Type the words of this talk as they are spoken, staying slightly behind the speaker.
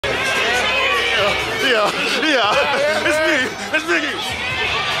Yeah. It's me. It's Mickey.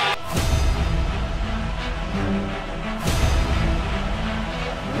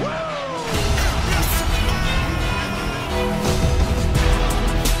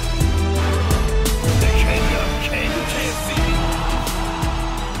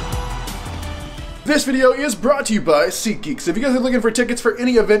 This video is brought to you by SeatGeek. So if you guys are looking for tickets for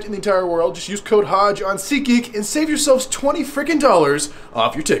any event in the entire world, just use code Hodge on SeatGeek and save yourselves $20 freaking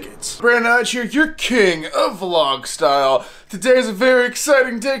off your tickets. Brandon Hodge here, your king of vlog style. Today is a very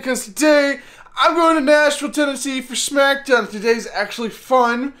exciting day because today I'm going to Nashville, Tennessee for SmackDown. Today's actually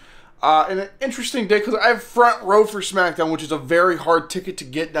fun. And an interesting day because I have front row for SmackDown, which is a very hard ticket to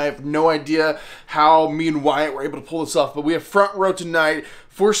get, and I have no idea how me and Wyatt were able to pull this off, but we have front row tonight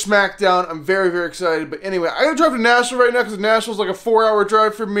for SmackDown. I'm very, very excited. But anyway, I gotta drive to Nashville right now because Nashville's like a 4-hour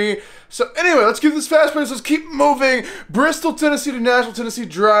drive for me. So anyway, let's keep this fast paced. Let's keep moving. Bristol, Tennessee to Nashville, Tennessee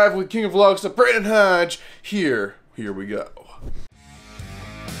drive with King of Vlogs. So Brandon Hodge, here we go.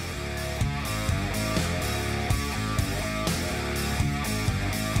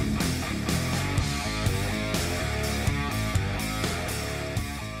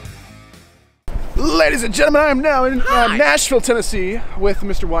 Ladies and gentlemen, I am now in Nashville, Tennessee with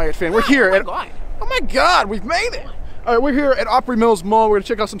Mr. Wyatt Fan. We're here at... Oh my God, we've made it! Alright, we're here at Opry Mills Mall. We're gonna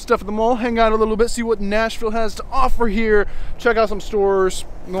check out some stuff at the mall, hang out a little bit, see what Nashville has to offer here, check out some stores,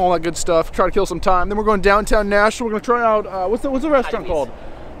 and all that good stuff, try to kill some time. Then we're going downtown Nashville. We're gonna try out, what's the restaurant called?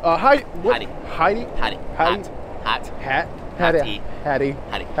 Hattie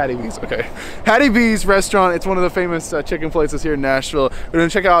B's, okay. Hattie B's restaurant. It's one of the famous chicken places here in Nashville. We're gonna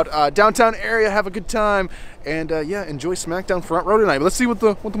check out downtown area, have a good time, and yeah, enjoy SmackDown front row tonight. But let's see what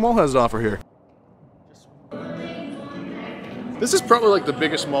the mall has to offer here. This is probably like the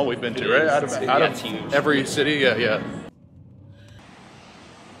biggest mall we've been to, right? Out of every city, yeah.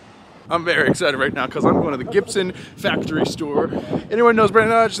 I'm very excited right now because I'm going to the Gibson factory store. Anyone knows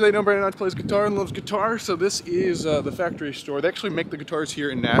Brandon Hodge, they know Brandon Hodge plays guitar and loves guitar. So this is the factory store. They actually make the guitars here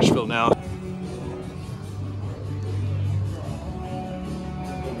in Nashville now.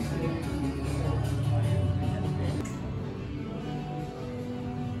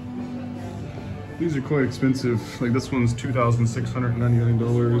 These are quite expensive. Like this one's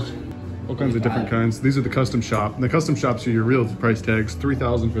 $2,699. All kinds of different kinds. These are the custom shop. And the custom shops are your real price tags.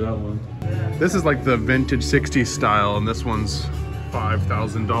 $3,000 for that one. This is like the vintage 60s style, and this one's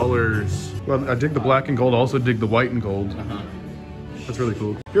 $5,000. Well, I dig the black and gold. I also dig the white and gold. That's really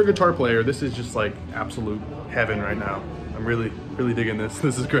cool. If you're a guitar player, this is just like absolute heaven right now. I'm really digging this.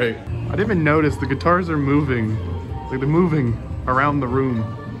 This is great. I didn't even notice the guitars are moving. Like they're moving around the room.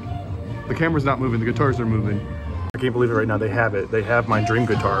 The camera's not moving, the guitars are moving. I can't believe it right now, they have it. They have my dream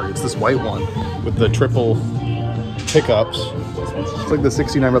guitar. It's this white one with the triple pickups. It's like the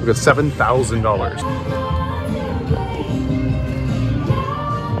 69 replica, $7,000.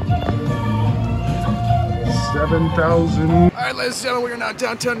 $7,000. All right, ladies and gentlemen, we are now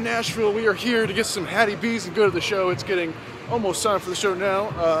downtown Nashville. We are here to get some Hattie B's and go to the show. It's getting almost time for the show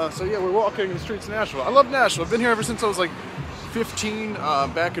now. So yeah, we're walking the streets of Nashville. I love Nashville. I've been here ever since I was like 15,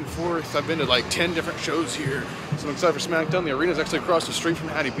 back and forth. I've been to like 10 different shows here. So I'm excited for SmackDown. The arena's actually across the street from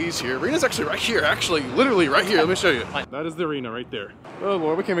Hattie B's here. Arena's actually right here, literally right here. Let me show you. That is the arena right there. Oh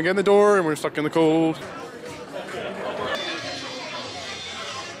Lord, we can't even get in the door and we're stuck in the cold.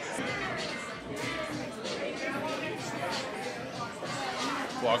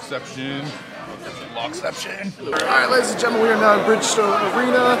 Vlogception. Alright, ladies and gentlemen, we are now in Bridgestone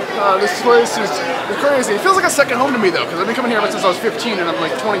Arena. This place is crazy. It feels like a second home to me though, because I've been coming here ever since I was 15 and I'm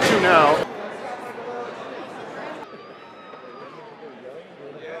like 22 now.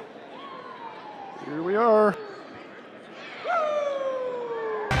 Here we are.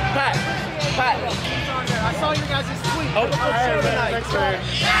 Pat, I saw your guys' tweet. Thanks, man.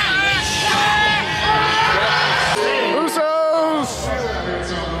 Usos!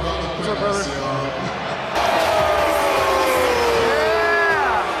 What's up, brother?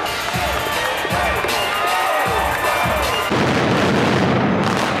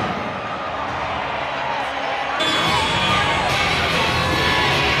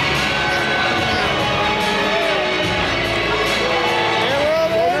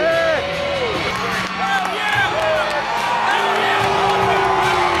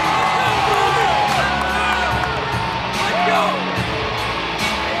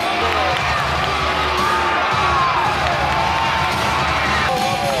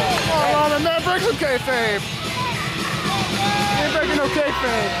 Kayfabe. You ain't breaking no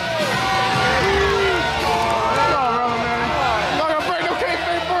kayfabe. Come on, brother, man. You're not gonna break no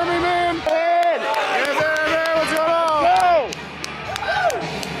kayfabe for me, man. Yeah, man. What's going on? Go!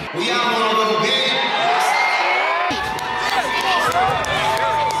 We out a little bit.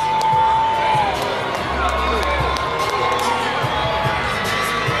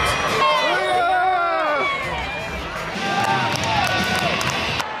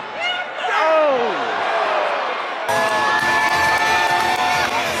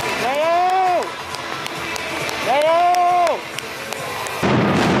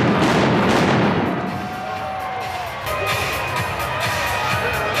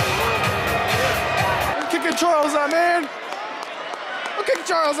 Charles out, man. Go kick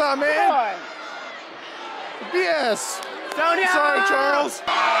Charles out, man. BS. Sonya! Sorry, Charles.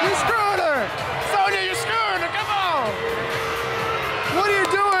 You screwed her. Sonya, you screwed her. Come on. What are you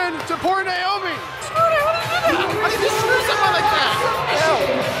doing to poor Naomi? Screw her. What are you doing? How did you screw someone like that?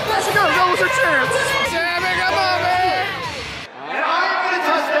 There she goes. That was her chance. Sammy, come on, man. And I'm going to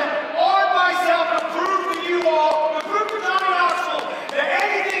test them on myself to prove to you all, to prove to Johnny Knoxville that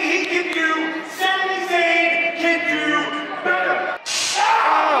anything he can do, Sami Zayn can do better.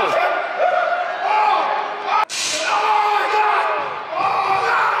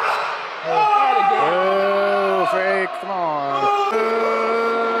 Oh, fake. Come on.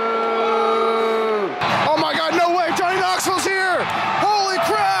 Oh my God, no way. Johnny Knoxville's here. Holy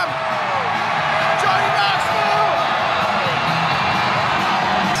crap. Johnny Knoxville.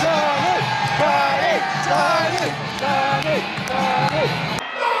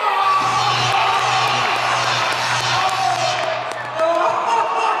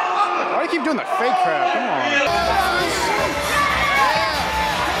 Why do you keep doing that fake crap? Come on.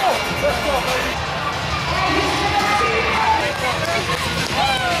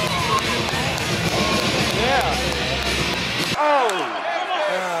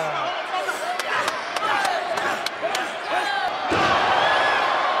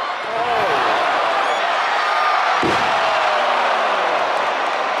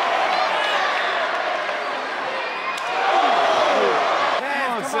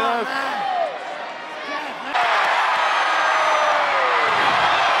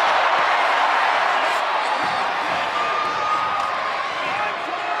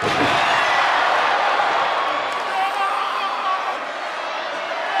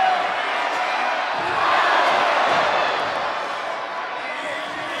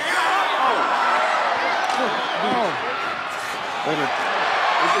 Later.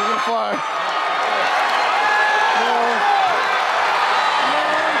 He's gonna fly.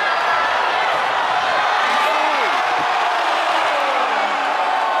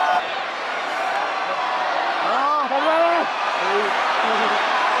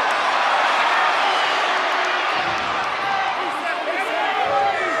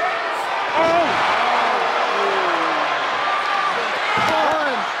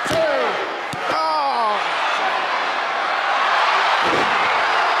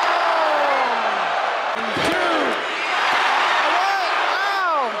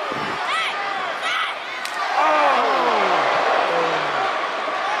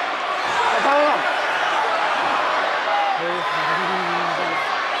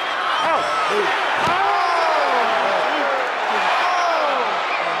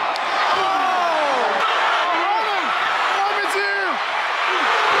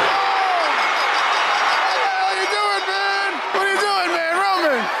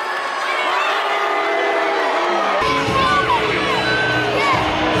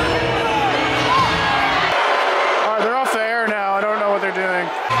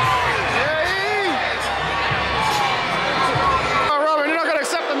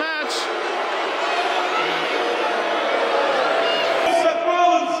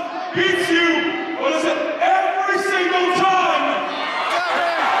 Beats you, what is it, every single time!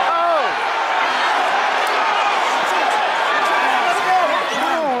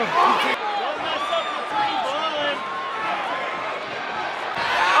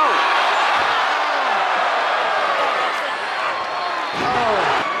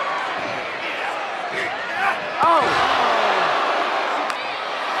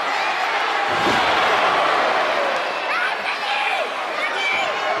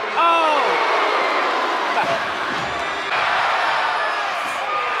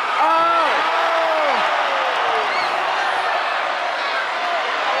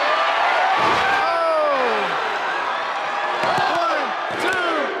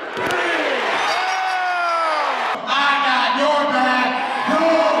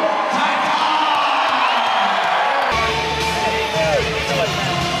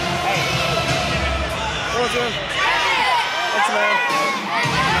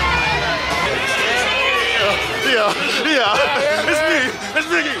 Yeah, it's me. It's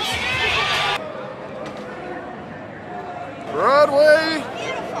Mickey. Broadway,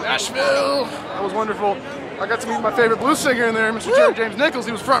 Nashville. That was wonderful. I got to meet my favorite blues singer in there, Mr. Jared James Nichols.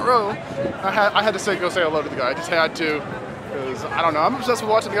 He was front row. I had to go say hello to the guy. I just had to, because I don't know. I'm obsessed with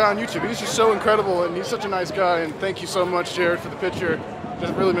watching the guy on YouTube. He's just so incredible, and he's such a nice guy. And thank you so much, Jared, for the picture.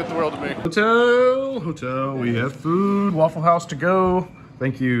 It really meant the world to me. Hotel. We have food. Waffle House to go.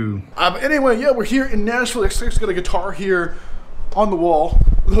 Thank you. Anyway, yeah, we're here in Nashville. It's got a guitar here on the wall.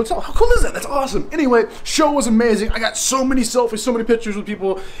 the hotel. How cool is that? That's awesome. Anyway, show was amazing. I got so many selfies, so many pictures with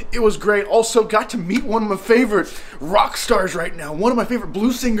people. It was great. Also got to meet one of my favorite rock stars right now, one of my favorite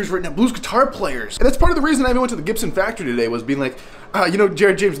blues singers right now, blues guitar players. And that's part of the reason I even went to the Gibson factory today, was being like, you know,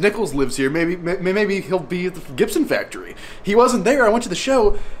 Jared James Nichols lives here. Maybe he'll be at the Gibson factory. He wasn't there. I went to the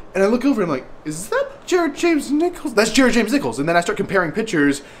show, and I look over and I'm like, is that Jared James Nichols? That's Jared James Nichols. And then I start comparing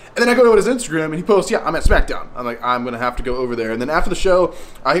pictures, and then I go to his Instagram, and he posts, yeah, I'm at SmackDown. I'm like, I'm going to have to go over there. And then after the show,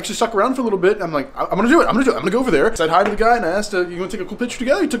 I actually stuck around for a little bit. I'm like, I'm going to do it. I'm going to go over there. So I said hi to the guy, and I asked, you want to take a cool picture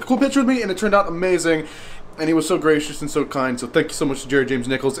together? He took a cool picture with me, and it turned out amazing. And he was so gracious and so kind. So thank you so much to Jared James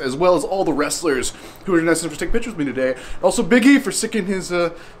Nichols, as well as all the wrestlers who were nice enough to take pictures with me today. Also, Big E for sticking his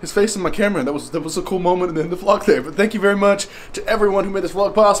face in my camera. That was a cool moment in the vlog there. But thank you very much to everyone who made this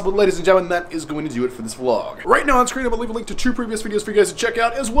vlog possible. Ladies and gentlemen, that is going to do it for this vlog. Right now on screen, I'm going to leave a link to 2 previous videos for you guys to check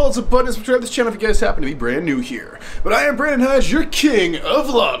out, as well as a button to subscribe to this channel if you guys happen to be brand new here. But I am Brandon Hodge, your king of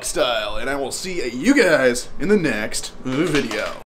vlog style, and I will see you guys in the next video.